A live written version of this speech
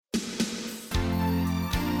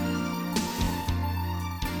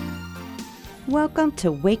Welcome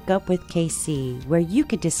to Wake Up with KC, where you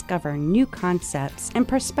can discover new concepts and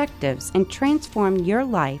perspectives and transform your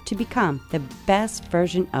life to become the best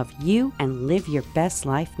version of you and live your best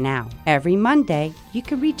life now. Every Monday, you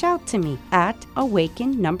can reach out to me at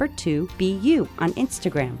awaken2bu on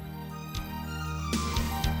Instagram.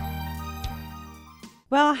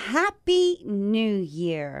 Well, Happy New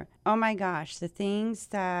Year. Oh my gosh, the things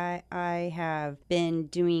that I have been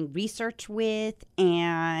doing research with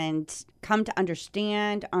and come to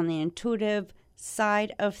understand on the intuitive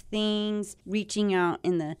side of things, reaching out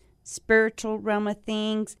in the spiritual realm of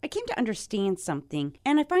things, I came to understand something,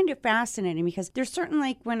 and I find it fascinating because there's certain,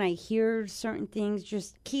 like when I hear certain things,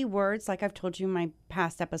 just keywords, like I've told you in my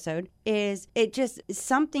past episode, is it just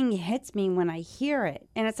something hits me when I hear it,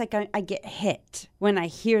 and it's like I get hit when I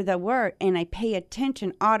hear the word, and I pay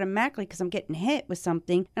attention automatically because I'm getting hit with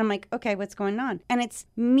something, and I'm like, okay, what's going on? And it's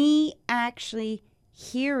me actually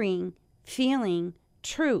hearing, feeling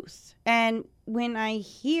truth, and when I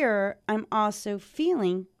hear, I'm also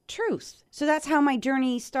feeling truth. So that's how my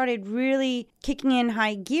journey started really kicking in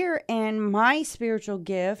high gear, and my spiritual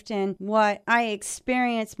gift and what I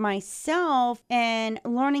experienced myself and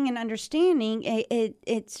learning and understanding.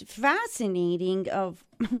 It's fascinating of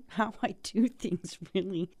how I do things,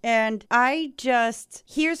 really. And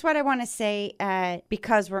here's what I want to say,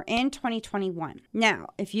 because we're in 2021. Now,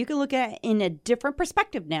 if you can look at it in a different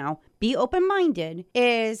perspective now, be open-minded,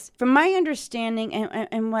 is from my understanding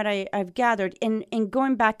and what I've gathered in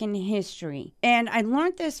going back in history. And I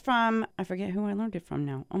learned this from, I forget who I learned it from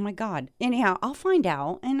now. Oh my God. Anyhow, I'll find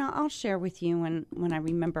out and I'll share with you when I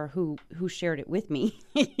remember who shared it with me.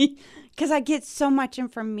 Because I get so much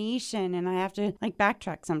information and I have to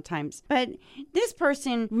backtrack sometimes. But this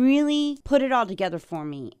person really put it all together for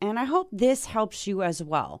me. And I hope this helps you as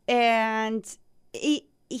well. And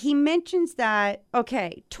he mentions that,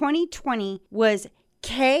 2020 was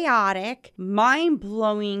chaotic,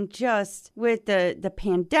 mind-blowing, just with the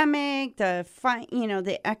pandemic, the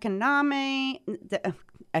economy,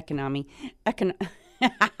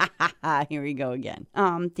 here we go again.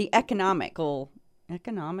 The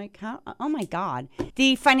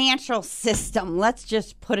financial system, let's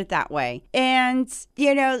just put it that way. And,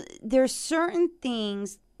 there's certain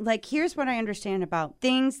things, like here's what I understand about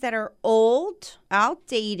things that are old,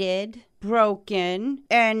 outdated, broken,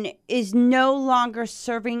 and is no longer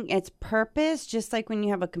serving its purpose. Just like when you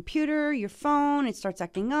have a computer, your phone, it starts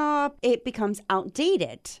acting up, it becomes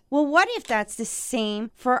outdated. Well, what if that's the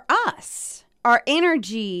same for us? Our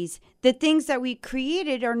energies, the things that we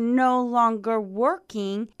created are no longer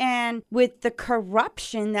working. And with the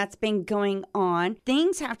corruption that's been going on,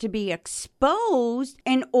 things have to be exposed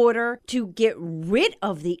in order to get rid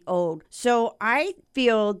of the old. So I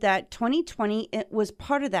feel that 2020, it was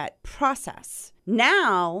part of that process.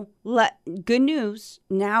 Now, good news,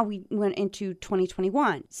 now we went into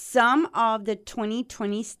 2021. Some of the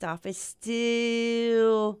 2020 stuff is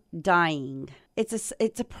still dying.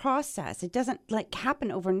 It's a process. It doesn't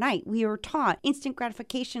happen overnight. We are taught instant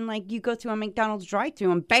gratification, like you go through a McDonald's drive-thru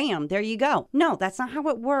and bam, there you go. No, that's not how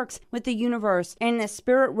it works with the universe and the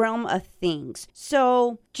spirit realm of things.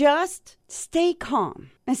 So just stay calm.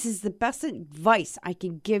 This is the best advice I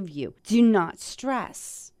can give you. Do not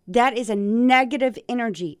stress. That is a negative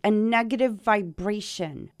energy, a negative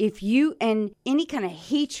vibration. If you, and any kind of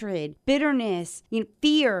hatred, bitterness,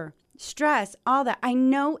 fear, stress, all that, I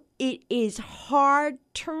know it is hard.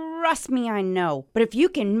 Trust me, I know. But if you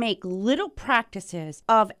can make little practices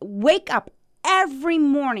of wake up every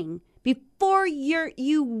morning before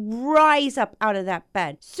you rise up out of that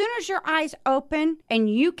bed, soon as your eyes open and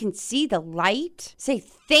you can see the light, say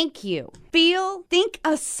thank you. Think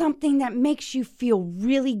of something that makes you feel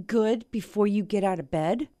really good before you get out of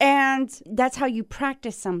bed. And that's how you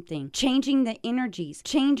practice something, changing the energies,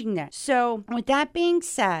 changing that. So with that being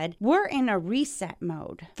said, we're in a reset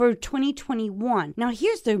mode for 2021. Now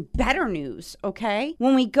here's the better news, okay?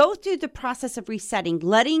 When we go through the process of resetting,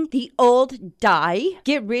 letting the old die,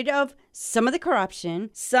 get rid of some of the corruption,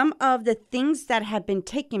 some of the things that have been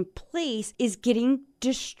taking place is getting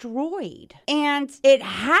destroyed. And it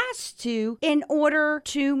has to in order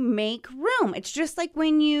to make room. It's just like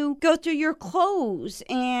when you go through your clothes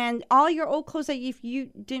and all your old clothes that if you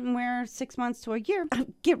didn't wear 6 months to a year,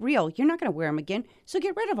 get real. You're not going to wear them again. So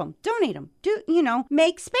get rid of them. Donate them.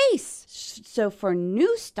 Make space. So for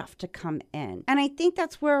new stuff to come in. And I think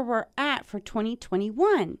that's where we're at for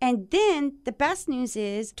 2021. And then the best news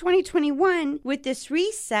is 2021 with this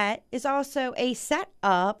reset is also a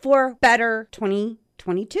setup for better 2022.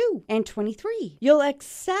 22 and 23. You'll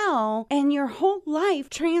excel and your whole life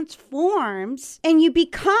transforms and you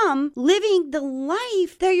become living the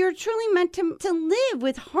life that you're truly meant to live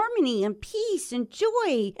with harmony and peace and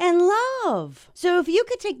joy and love. So if you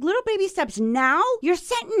could take little baby steps now, you're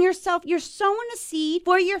setting yourself, you're sowing a seed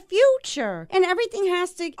for your future. And everything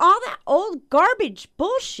has to, all that old garbage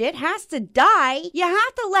bullshit has to die. You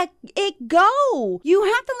have to let it go. You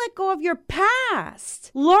have to let go of your past.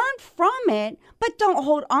 Learn from it, but don't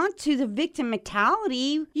hold on to the victim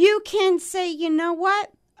mentality. You can say, you know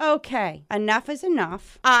what? Okay, enough is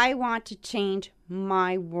enough. I want to change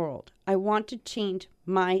my world. I want to change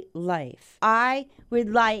my life. I would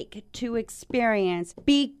like to experience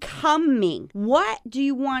becoming. What do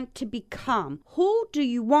you want to become? Who do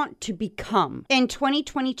you want to become in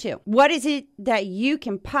 2022? What is it that you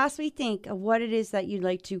can possibly think of what it is that you'd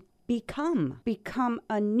like to become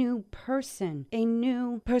a new person, a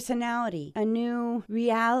new personality, a new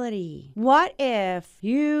reality? What if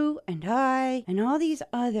you and I and all these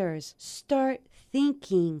others start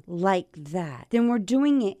thinking like that? Then we're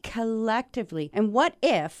doing it collectively. And what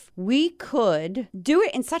if we could do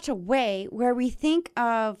it in such a way where we think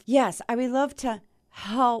of, yes, I would love to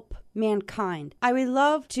help mankind. I would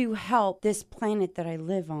love to help this planet that I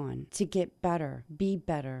live on to get better, be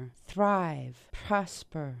better, thrive,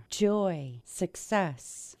 prosper, joy,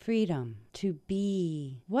 success, freedom, to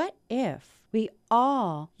be. What if we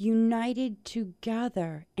all united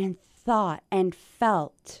together and thought and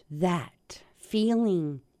felt that?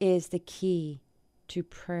 Feeling is the key to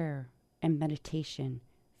prayer and meditation.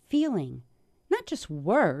 Feeling. Not just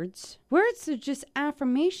words. Words are just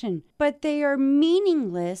affirmation, but they are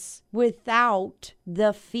meaningless without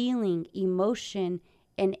the feeling, emotion,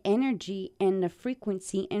 and energy and the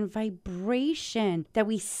frequency and vibration that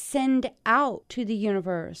we send out to the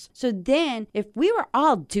universe. So then, if we were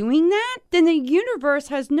all doing that, then the universe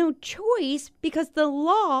has no choice because the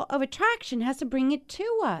law of attraction has to bring it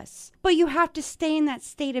to us. But you have to stay in that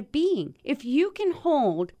state of being. If you can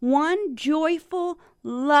hold one joyful,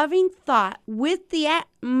 loving thought with the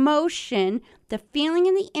emotion, the feeling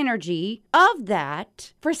and the energy of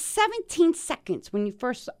that for 17 seconds when you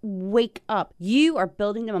first wake up, you are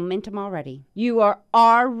building the momentum already. You are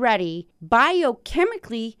already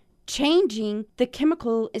biochemically changing the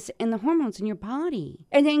chemicals and the hormones in your body.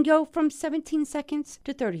 And then go from 17 seconds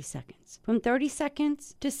to 30 seconds, from 30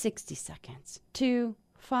 seconds to 60 seconds, to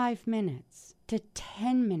 5 minutes, to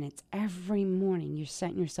 10 minutes every morning. You're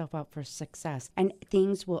setting yourself up for success and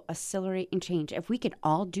things will accelerate and change. If we could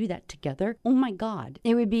all do that together, oh my God,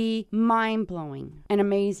 it would be mind-blowing and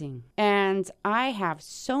amazing. And I have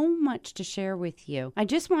so much to share with you. I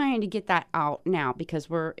just wanted to get that out now because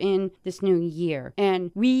we're in this new year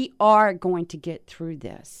and we are going to get through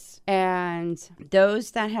this. And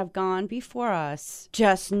those that have gone before us,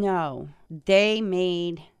 just know they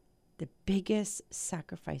made the biggest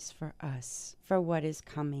sacrifice for us, for what is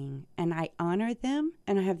coming. And I honor them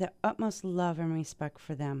and I have the utmost love and respect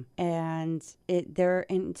for them. And they're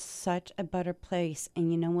in such a better place.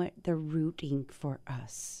 And you know what? They're rooting for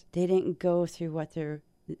us. They didn't go through what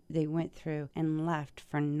they went through and left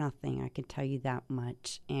for nothing. I can tell you that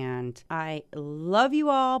much. And I love you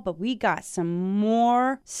all, but we got some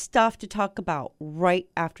more stuff to talk about right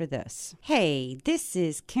after this. Hey, this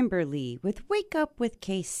is Kimberly with Wake Up with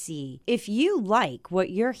KC. If you like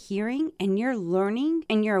what you're hearing and you're learning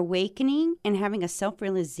and you're awakening and having a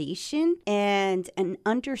self-realization and an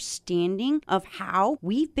understanding of how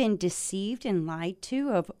we've been deceived and lied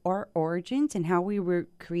to, of our origins and how we were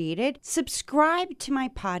created, subscribe to my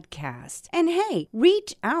podcast. And hey,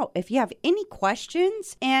 reach out if you have any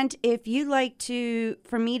questions. And if you'd like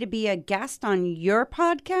for me to be a guest on your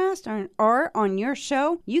podcast or on your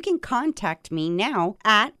show, you can contact me now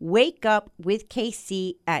at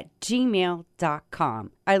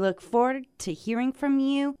wakeupwithkc@gmail.com. I look forward to hearing from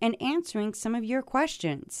you and answering some of your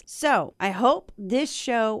questions. So I hope this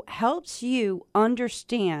show helps you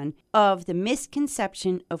understand of the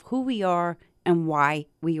misconception of who we are and why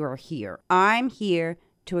we are here. I'm here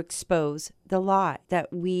to expose the lie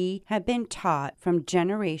that we have been taught from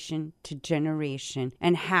generation to generation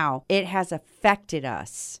and how it has affected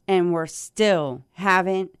us. And we're still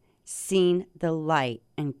haven't seen the light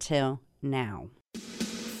until now.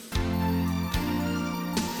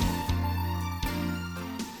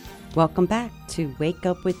 Welcome back to Wake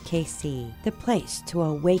Up with KC, the place to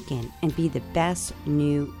awaken and be the best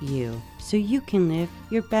new you so you can live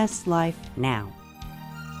your best life now.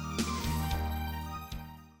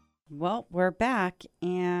 Well, we're back,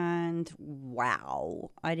 and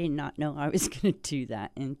wow, I did not know I was going to do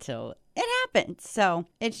that until it happened. So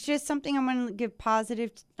it's just something I'm going to give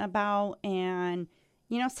positive about, and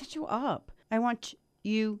set you up. I want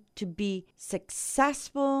you to be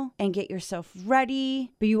successful and get yourself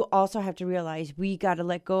ready. But you also have to realize we got to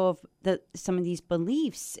let go of some of these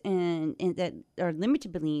beliefs and that are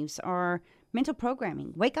limited beliefs or mental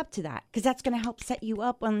programming. Wake up to that, because that's going to help set you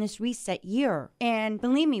up on this reset year. And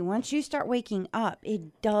believe me, once you start waking up,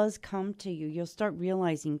 it does come to you. You'll start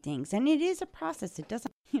realizing things. And it is a process. It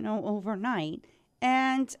doesn't, overnight.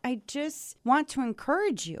 And I just want to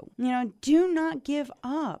encourage you, do not give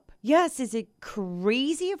up. Yes, is it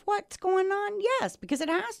crazy of what's going on? Yes, because it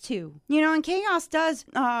has to. And chaos does,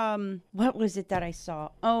 what was it that I saw?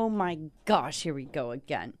 Oh my gosh, here we go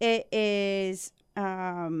again. It is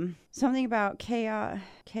something about chaos.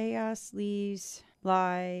 Chaos leaves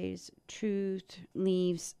lies, truth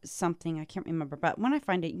leaves something. I can't remember, but when I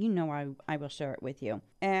find it, I will share it with you.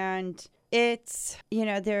 And it's,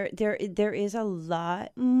 there is a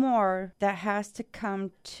lot more that has to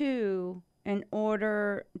come to in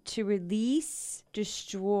order to release,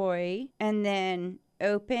 destroy, and then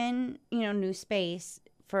open, new space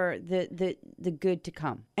for the good to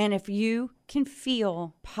come. And if you can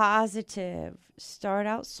feel positive, start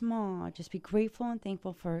out small, just be grateful and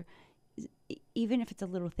thankful for even if it's a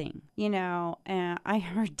little thing, and I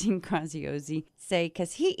heard Dean Graziosi say,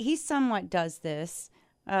 because he somewhat does this,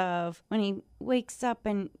 of when he wakes up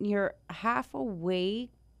and you're half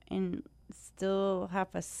awake and still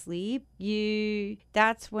half asleep,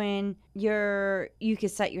 that's when you can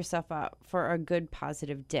set yourself up for a good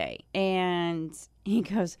positive day. And he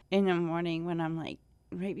goes, in the morning when I'm like,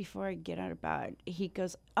 right before I get out of bed, he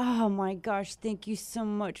goes, oh my gosh, thank you so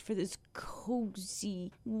much for this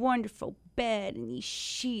cozy, wonderful bed, and these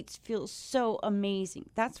sheets feel so amazing.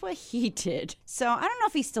 That's what he did. So I don't know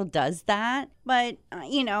if he still does that, but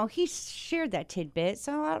he shared that tidbit,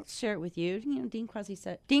 so I'll share it with you. Dean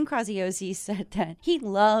Graziosi said that he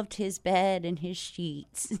loved his bed and his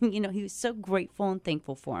sheets. He was so grateful and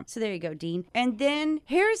thankful for him. So there you go, Dean. And then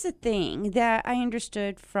here's the thing that I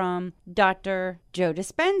understood from Dr. Joe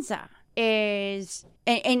Dispenza is,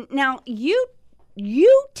 and now you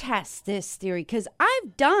test this theory, because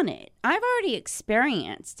I've done it. I've already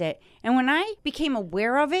experienced it. And when I became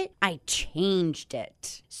aware of it, I changed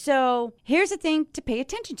it. So here's the thing to pay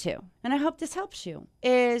attention to, and I hope this helps you,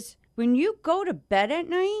 is when you go to bed at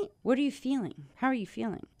night, what are you feeling? How are you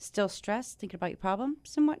feeling? Still stressed, thinking about your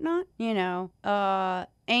problems and whatnot?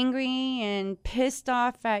 Angry and pissed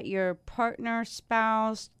off at your partner,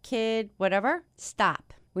 spouse, kid, whatever?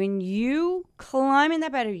 Stop. When you climb in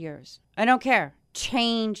that bed of yours, I don't care.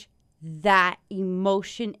 Change that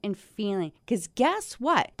emotion and feeling. Because guess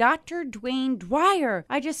what? Dr. Dwayne Dwyer,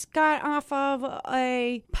 I just got off of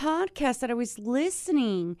a podcast that I was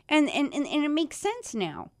listening, and it makes sense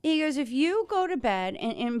now. He goes, if you go to bed,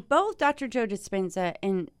 and both Dr. Joe Dispenza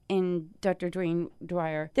and Dr. Dwayne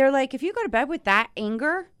Dwyer, they're like, if you go to bed with that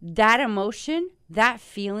anger, that emotion, that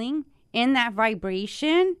feeling, and that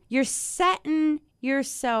vibration, you're setting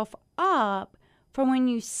yourself up for when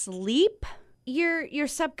you sleep. Your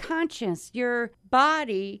subconscious, your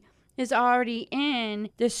body is already in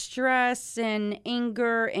the stress and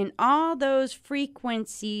anger, and all those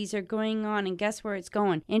frequencies are going on, and guess where it's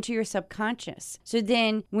going? Into your subconscious. So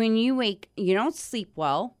then when you wake, you don't sleep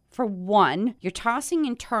well. For one, you're tossing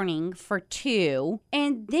and turning. For two,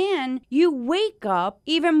 and then you wake up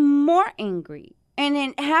even more angry. And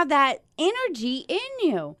then have that energy in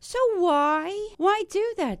you. So why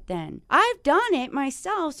do that then? I've done it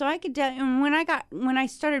myself, so I could. And when I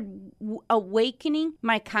started awakening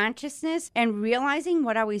my consciousness and realizing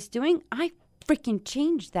what I was doing, I freaking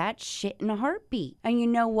changed that shit in a heartbeat. And you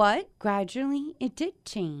know what? Gradually, it did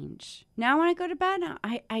change. Now when I go to bed,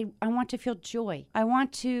 I want to feel joy. I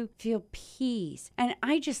want to feel peace. And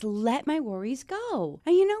I just let my worries go.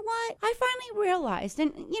 And you know what? I finally realized,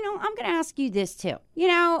 and I'm going to ask you this too.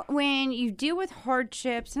 When you deal with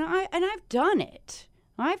hardships, and I've done it.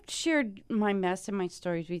 I've shared my mess and my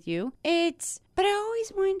stories with you. But I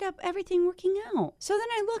always wind up everything working out. So then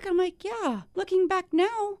I'm like, yeah, looking back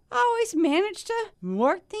now, I always managed to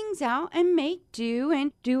work things out and make do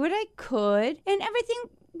and do what I could, and everything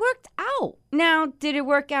worked out. Now, did it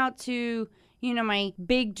work out to, my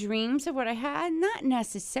big dreams of what I had? Not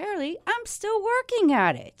necessarily. I'm still working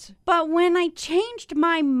at it. But when I changed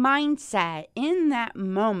my mindset in that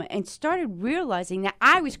moment and started realizing that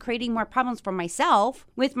I was creating more problems for myself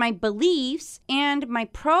with my beliefs and my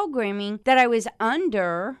programming that I was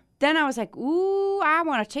under, then I was like, ooh, I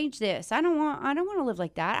want to change this. I don't want to live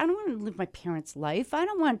like that. I don't want to live my parents' life. I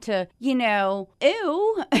don't want to,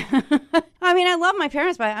 ew. I I mean, I love my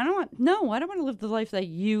parents, but I don't want to live the life that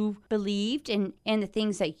you believed and the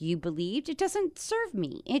things that you believed. It doesn't serve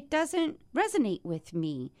me. It doesn't resonate with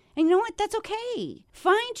me. And you know what? That's okay.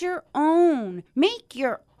 Find your own. Make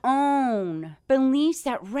your own beliefs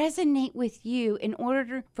that resonate with you in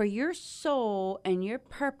order for your soul and your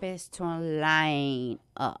purpose to line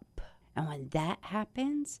up. And when that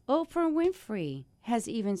happens, Oprah Winfrey has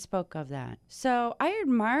even spoke of that. So I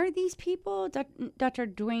admire these people, Dr.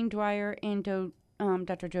 Dwayne Dwyer and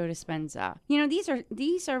Dr. Joe Dispenza. You know,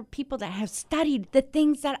 these are people that have studied the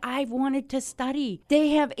things that I've wanted to study. They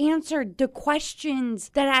have answered the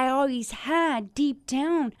questions that I always had deep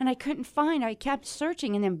down and I couldn't find. I kept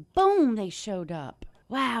searching and then boom, they showed up.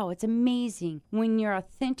 Wow, it's amazing. When you're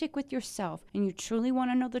authentic with yourself and you truly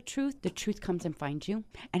want to know the truth comes and finds you.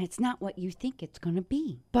 And it's not what you think it's going to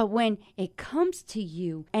be. But when it comes to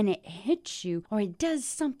you and it hits you or it does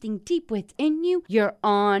something deep within you, you're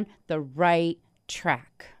on the right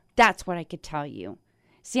track. That's what I could tell you.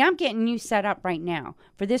 See, I'm getting you set up right now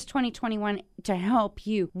for this 2021 to help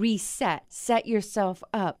you reset, set yourself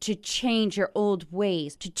up to change your old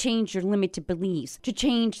ways, to change your limited beliefs, to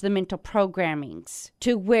change the mental programmings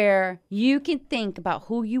to where you can think about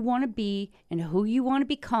who you want to be and who you want to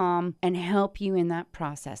become and help you in that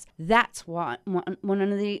process. That's one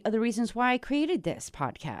of the other reasons why I created this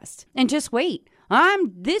podcast. And just wait.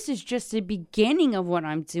 This is just the beginning of what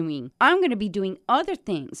I'm doing. I'm going to be doing other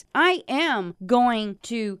things. I am going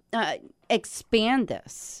to expand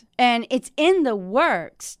this. And it's in the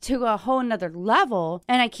works to a whole nother level.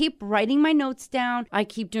 And I keep writing my notes down. I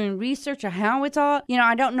keep doing research on how it's all,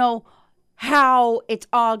 I don't know how it's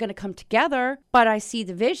all going to come together, but I see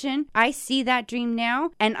the vision. I see that dream now.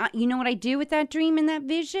 And you know what I do with that dream and that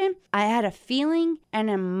vision? I add a feeling and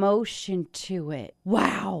emotion to it.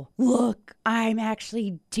 Wow, look, I'm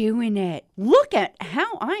actually doing it. Look at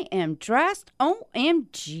how I am dressed.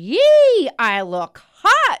 OMG, I look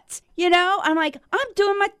hot. I'm like, I'm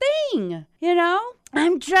doing my thing.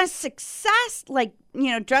 I'm dressed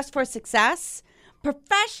dressed for success.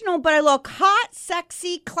 Professional, but I look hot,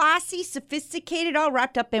 sexy, classy, sophisticated, all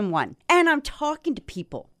wrapped up in one. And I'm talking to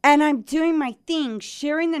people. And I'm doing my thing,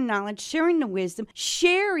 sharing the knowledge, sharing the wisdom,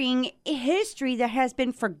 sharing history that has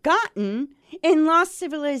been forgotten in lost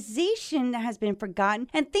civilization that has been forgotten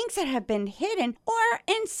and things that have been hidden, or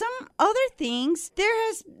in some other things, there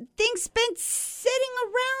has things been sitting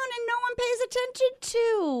around and no one pays attention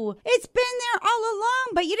to. It's been there all along,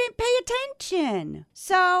 but you didn't pay attention.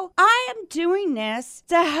 So I am doing this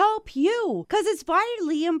to help you because it's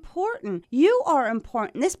vitally important. You are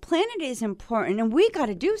important. This planet is important and we got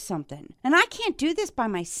to do something. And I can't do this by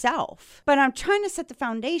myself, but I'm trying to set the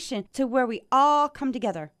foundation to where we all come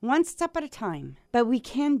together one step at a time. But we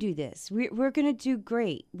can do this. We're going to do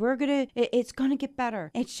great. It's going to get better.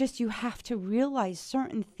 It's just you have to realize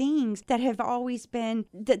certain things that have always been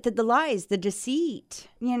the lies, the deceit,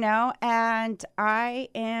 and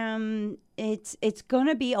it's going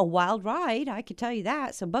to be a wild ride. I can tell you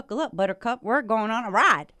that. So buckle up, Buttercup. We're going on a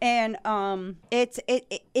ride. And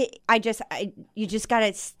you just got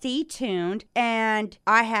to stay tuned. And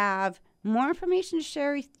I have more information to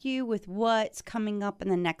share with you with what's coming up in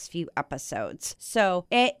the next few episodes. So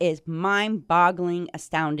it is mind-boggling,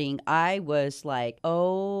 astounding. I was like,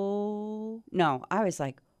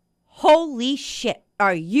 holy shit.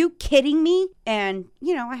 Are you kidding me? And,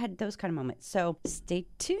 I had those kind of moments. So stay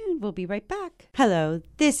tuned. We'll be right back. Hello,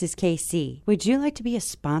 this is KC. Would you like to be a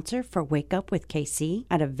sponsor for Wake Up with KC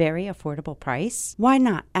at a very affordable price? Why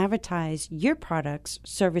not advertise your products,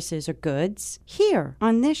 services, or goods here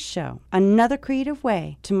on this show? Another creative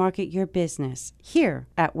way to market your business here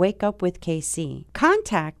at Wake Up with KC.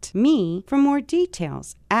 Contact me for more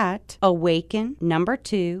details at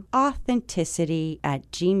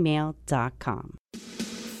awaken2authenticity@gmail.com.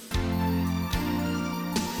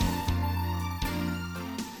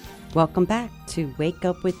 Welcome back to Wake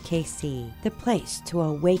Up with KC, the place to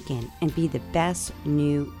awaken and be the best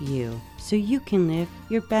new you so you can live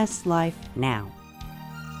your best life now.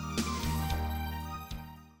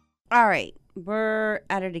 All right, we're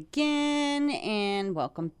at it again and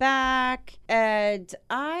welcome back. And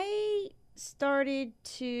I started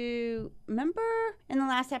to remember in the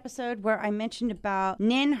last episode where I mentioned about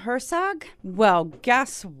Nin Herzog. Well,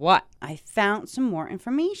 guess what? I found some more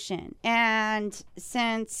information. And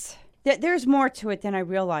since there's more to it than I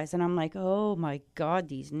realized, and I'm like, oh my God,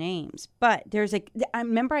 these names. But I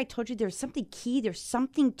remember I told you there's something key, there's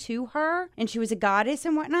something to her, and she was a goddess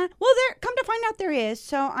and whatnot. Well, come to find out there is.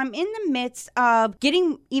 So I'm in the midst of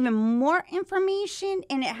getting even more information,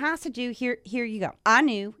 and it has to do, here you go.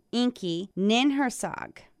 Anu Enki Nin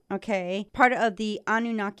Herzog. okay? Part of the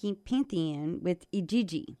Anunnaki pantheon with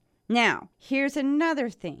Ijiji. Now, here's another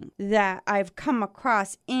thing that I've come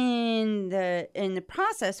across in the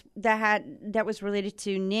process that was related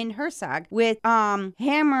to Nin Herzog with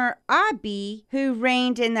Hammurabi, who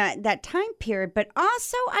reigned in that time period. But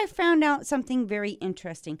also, I found out something very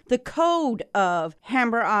interesting. The code of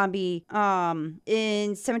Hammurabi in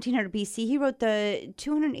 1700 BC, he wrote the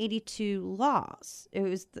 282 laws. It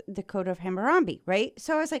was the code of Hammurabi, right?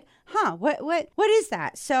 So I was like, what is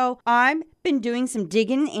that? So I've been doing some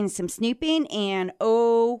digging and some snooping, and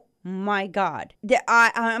oh my God,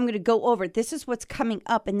 I'm going to go over it. This is what's coming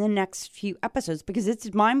up in the next few episodes because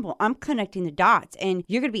it's mind-blowing. I'm connecting the dots, and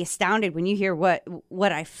you're going to be astounded when you hear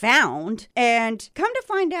what I found. And come to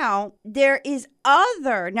find out, there is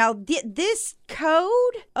other. Now, this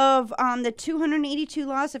code of the 282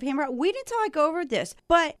 laws of Hammurabi, wait until I go over this.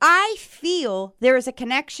 But I feel there is a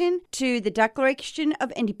connection to the Declaration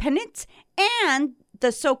of Independence and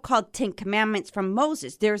the so-called 10 Commandments from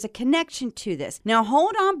Moses. There's a connection to this. Now,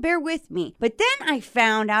 hold on, bear with me. But then I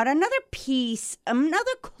found out another piece,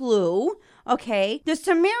 another clue, okay? The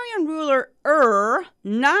Sumerian ruler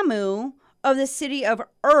Namu of the city of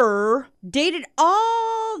dated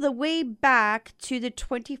all the way back to the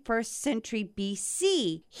 21st century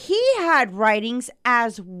BC. He had writings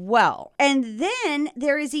as well. And then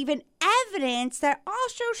there is even evidence that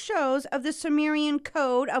also shows of the Sumerian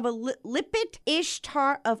code of a Lipit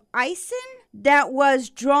Ishtar of Isen that was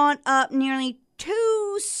drawn up nearly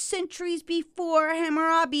 2 centuries before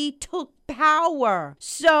Hammurabi took power.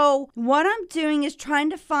 So what I'm doing is trying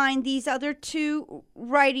to find these other 2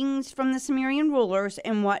 writings from the Sumerian rulers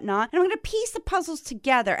and whatnot. And I'm going to piece the puzzles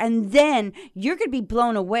together. And then you're going to be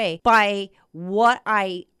blown away by what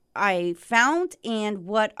I found and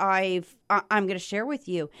what I'm going to share with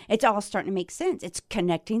you. It's all starting to make sense. It's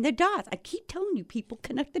connecting the dots. I keep telling you, people,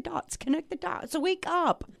 connect the dots, so wake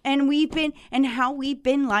up. And how we've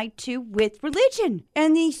been lied to with religion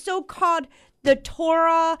and the so-called the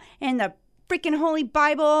Torah and the freaking Holy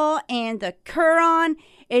Bible and the Quran.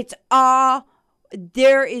 It's all,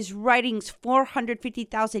 there is writings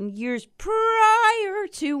 450,000 years prior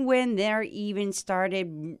to when they're even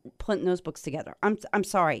started putting those books together. I'm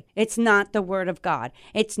sorry. It's not the word of God.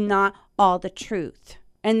 It's not all the truth.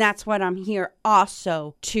 And that's what I'm here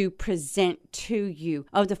also to present to you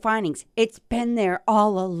of the findings. It's been there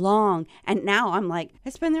all along. And now I'm like,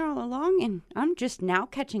 it's been there all along and I'm just now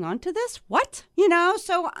catching on to this? What?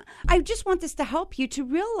 So I just want this to help you to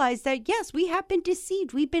realize that, yes, we have been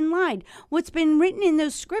deceived. We've been lied. What's been written in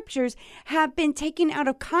those scriptures have been taken out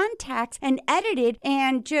of context and edited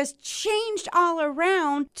and just changed all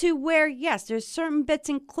around to where, yes, there's certain bits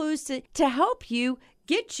and clues to help you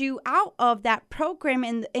get you out of that program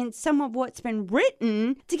and some of what's been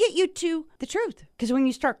written to get you to the truth. Because when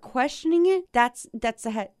you start questioning it, that's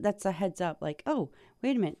a heads up. Like, oh,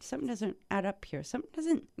 wait a minute, something doesn't add up here. Something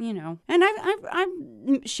doesn't, And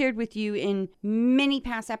I've shared with you in many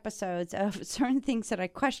past episodes of certain things that I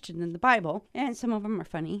questioned in the Bible, and some of them are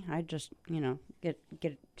funny. I just, get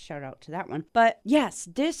a shout out to that one. But yes,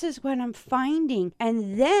 this is what I'm finding.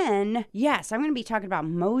 And then, yes, I'm going to be talking about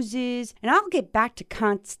Moses, and I'll get back to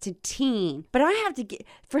Constantine. But I have to get,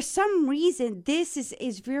 for some reason, this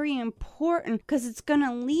is very important because it's going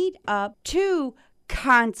to lead up to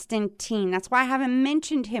Constantine. That's why I haven't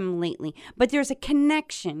mentioned him lately. But there's a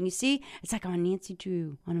connection. You see? It's like on Nancy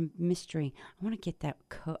Drew on a mystery. I want to get that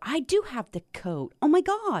coat. I do have the coat. Oh my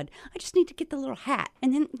God. I just need to get the little hat.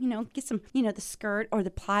 And then, get some, the skirt or the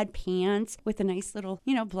plaid pants with a nice little,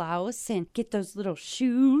 blouse and get those little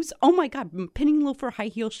shoes. Oh my God. I'm pinning low for high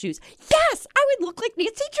heel shoes. Yes! I would look like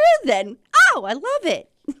Nancy Drew then. Oh, I love it.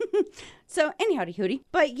 So anyhow, hootie.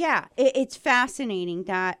 But yeah, it's fascinating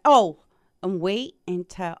that, and wait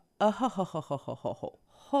until,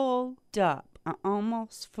 hold up. I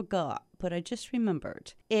almost forgot, but I just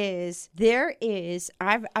remembered. I've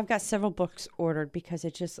got several books ordered because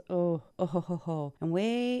it just, and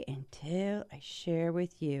wait until I share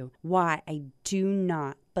with you why I do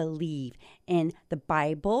not believe in the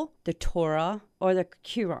Bible, the Torah, or the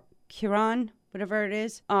Quran, whatever it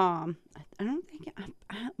is. I don't think,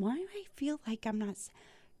 why do I feel like I'm not...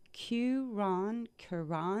 Quran.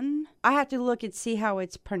 I have to look and see how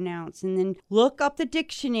it's pronounced and then look up the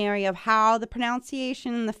dictionary of how the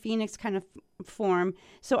pronunciation and the Phoenix kind of form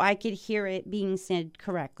so I could hear it being said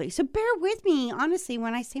correctly. So bear with me, honestly,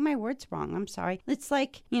 when I say my words wrong. I'm sorry. It's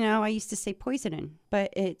like, I used to say Poseidon, but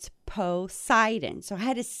it's Poseidon. So I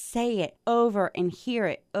had to say it over and hear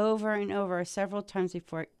it over and over several times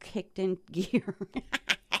before it kicked in gear.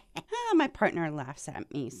 My partner laughs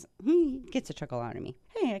at me. So he gets a chuckle out of me.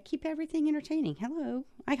 Hey, I keep everything entertaining. Hello.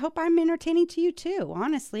 I hope I'm entertaining to you too,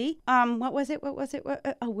 honestly. What was it? Where was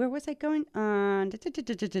I going? Oh,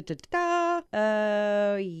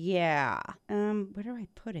 yeah. Where do I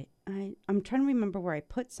put it? I'm trying to remember where I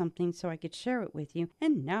put something so I could share it with you.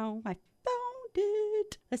 And now I found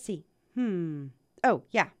it. Let's see. Oh,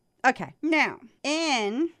 yeah. Okay. Now,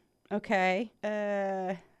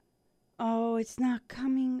 oh, it's not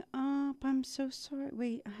coming up. I'm so sorry.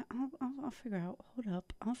 Wait, I'll figure out. Hold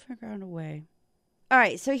up. I'll figure out a way. All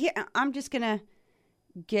right. So here, I'm just going to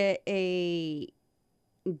get a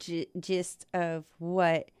gist of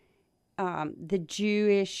what the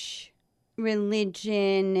Jewish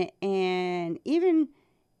religion and even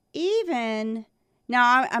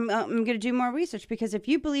now I'm going to do more research, because if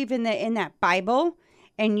you believe in that Bible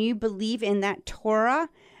and you believe in that Torah,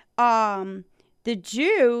 the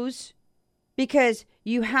Jews, because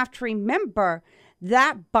you have to remember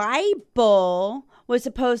that Bible was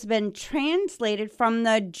supposed to have been translated from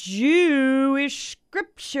the Jewish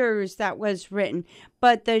scriptures that was written.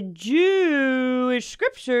 But the Jewish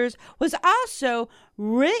scriptures was also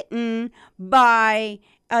written by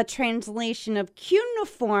a translation of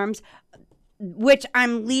cuneiforms, which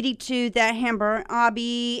I'm leading to the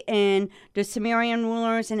Hammurabi and the Sumerian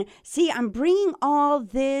rulers. And see, I'm bringing all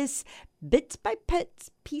this bits by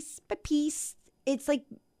bits, piece by piece. It's like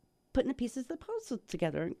putting the pieces of the puzzle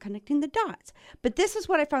together and connecting the dots. But this is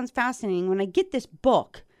what I found fascinating. When I get this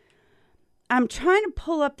book, I'm trying to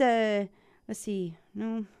pull up the, let's see,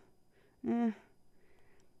 no.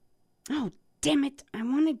 Oh, damn it. I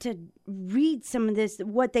wanted to read some of this,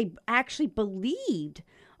 what they actually believed.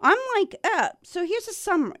 I'm like, so here's a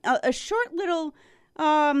summary, a short little,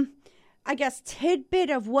 I guess, tidbit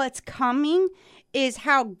of what's coming is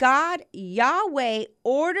how God, Yahweh,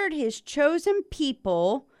 ordered his chosen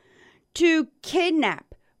people to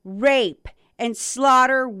kidnap, rape, and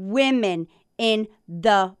slaughter women in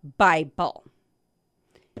the Bible.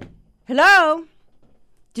 Hello?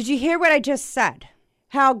 Did you hear what I just said?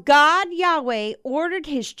 How God, Yahweh, ordered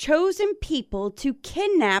his chosen people to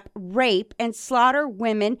kidnap, rape, and slaughter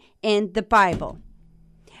women in the Bible.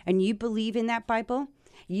 And you believe in that Bible?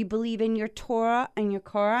 You believe in your Torah and your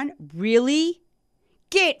Quran? Really?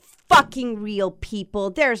 Get fucking real, people.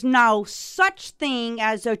 There's no such thing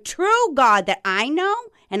as a true God that I know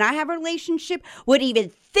and I have a relationship would even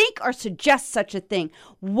think or suggest such a thing.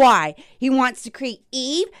 Why? He wants to create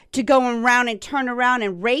Eve to go around and turn around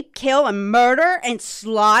and rape, kill, and murder and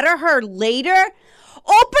slaughter her later? Open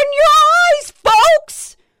your eyes,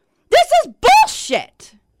 folks! This is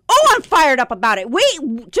bullshit! Oh, I'm fired up about it.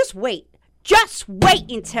 Just wait. Just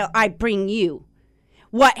wait until I bring you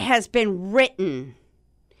what has been written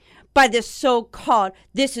by the so-called,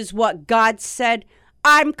 this is what God said.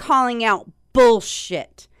 I'm calling out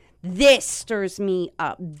bullshit. This stirs me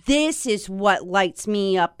up. This is what lights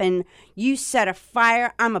me up. And you set a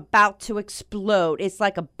fire, I'm about to explode. It's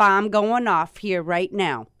like a bomb going off here right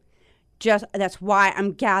now. That's why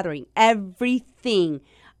I'm gathering everything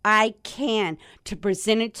I can to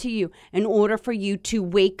present it to you in order for you to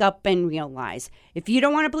wake up and realize. If you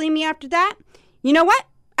don't want to believe me after that, you know what?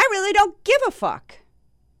 I really don't give a fuck.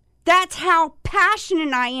 That's how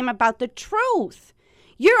passionate I am about the truth.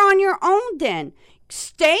 You're on your own then.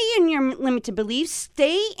 Stay in your limited beliefs,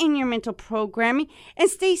 stay in your mental programming, and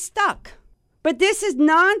stay stuck. But this is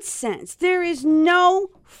nonsense. There is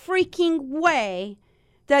no freaking way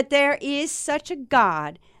that there is such a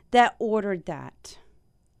God that ordered that.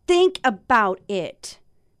 Think about it.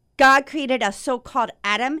 God created a so-called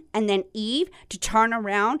Adam and then Eve to turn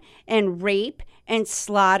around and rape and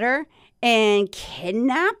slaughter and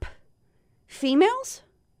kidnap females?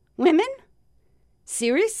 Women?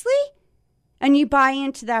 Seriously? And you buy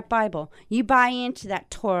into that Bible. You buy into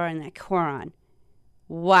that Torah and that Quran.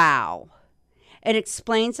 Wow. It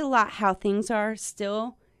explains a lot how things are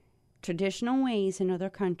still traditional ways in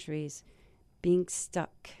other countries being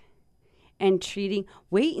stuck and treating.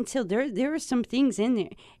 Wait until there are some things in there,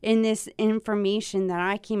 in this information that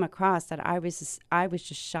I came across that I was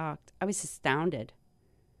just shocked. I was astounded.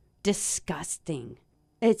 Disgusting.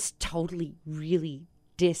 It's totally, really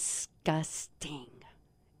disgusting.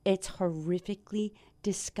 It's horrifically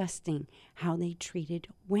disgusting how they treated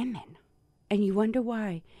women. And you wonder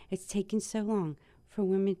why it's taken so long for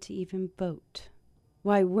women to even vote.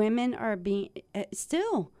 Why women are being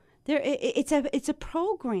still there. It's a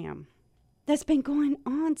program that's been going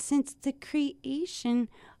on since the creation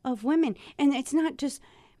of women. And it's not just,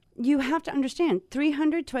 you have to understand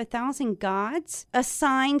 300 to 1,000 gods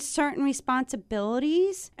assign certain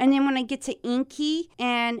responsibilities. And then when I get to Enki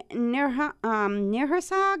and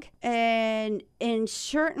Nirharsag and in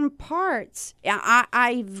certain parts,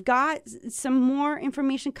 I've got some more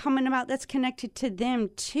information coming about that's connected to them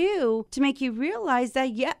too, to make you realize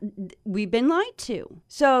that, yeah, we've been lied to.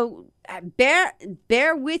 So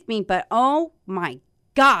bear with me, but oh my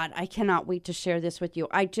God, I cannot wait to share this with you.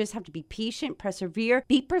 I just have to be patient, persevere,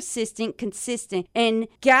 be persistent, consistent, and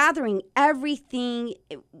gathering everything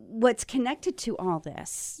what's connected to all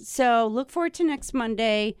this. So look forward to next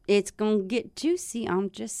Monday. It's going to get juicy, I'm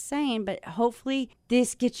just saying, but hopefully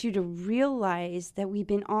this gets you to realize that we've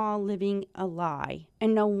been all living a lie.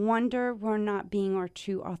 And no wonder we're not being our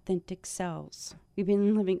true, authentic selves. We've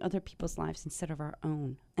been living other people's lives instead of our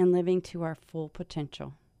own and living to our full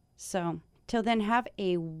potential. So till then, have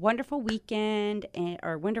a wonderful weekend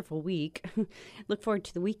or wonderful week. Look forward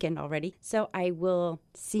to the weekend already. So I will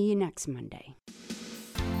see you next Monday.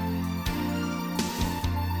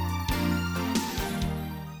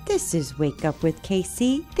 This is Wake Up with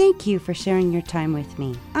KC. Thank you for sharing your time with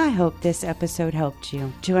me. I hope this episode helped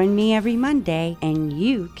you. Join me every Monday and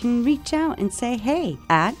you can reach out and say hey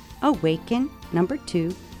at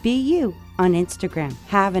awaken2BU on Instagram.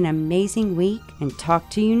 Have an amazing week and talk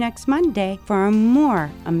to you next Monday for more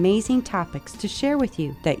amazing topics to share with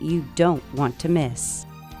you that you don't want to miss.